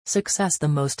Success, the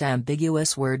most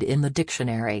ambiguous word in the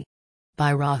dictionary.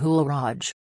 By Rahul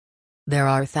Raj. There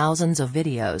are thousands of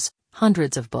videos,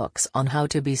 hundreds of books on how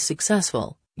to be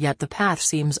successful, yet the path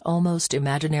seems almost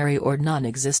imaginary or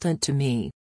non-existent to me.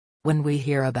 When we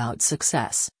hear about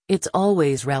success, it's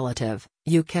always relative.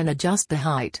 You can adjust the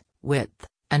height, width,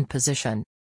 and position.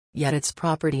 Yet its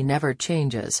property never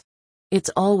changes. It's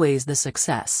always the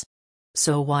success.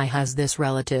 So why has this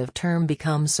relative term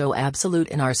become so absolute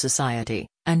in our society,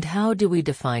 and how do we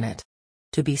define it?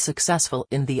 To be successful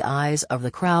in the eyes of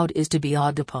the crowd is to be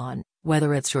awed upon,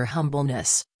 whether it's your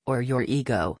humbleness, or your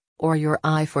ego, or your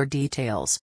eye for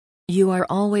details. You are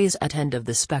always at end of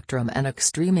the spectrum and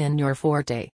extreme in your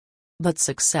forte. But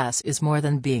success is more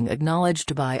than being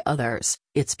acknowledged by others,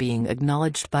 it's being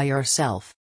acknowledged by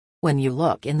yourself. When you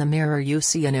look in the mirror you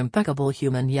see an impeccable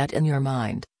human, yet in your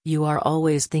mind, you are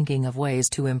always thinking of ways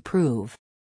to improve.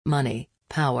 Money,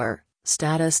 power,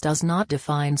 status does not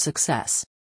define success.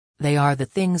 They are the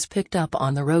things picked up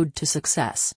on the road to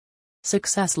success.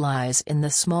 Success lies in the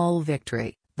small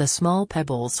victory, the small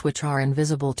pebbles which are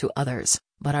invisible to others,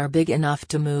 but are big enough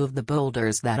to move the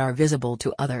boulders that are visible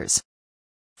to others.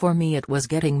 For me it was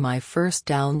getting my first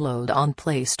download on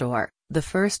Play Store, the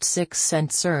first 6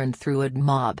 cents earned through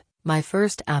AdMob, my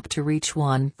first app to reach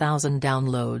 1,000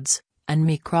 downloads, and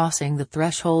me crossing the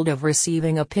threshold of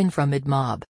receiving a pin from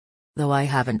AdMob. Though I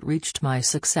haven't reached my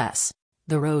success,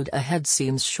 the road ahead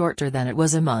seems shorter than it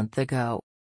was a month ago.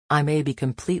 I may be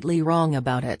completely wrong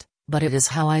about it, but it is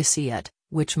how I see it,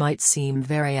 which might seem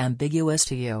very ambiguous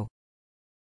to you.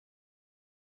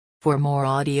 For more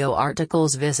audio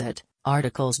articles visit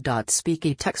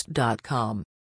articles.speakytext.com.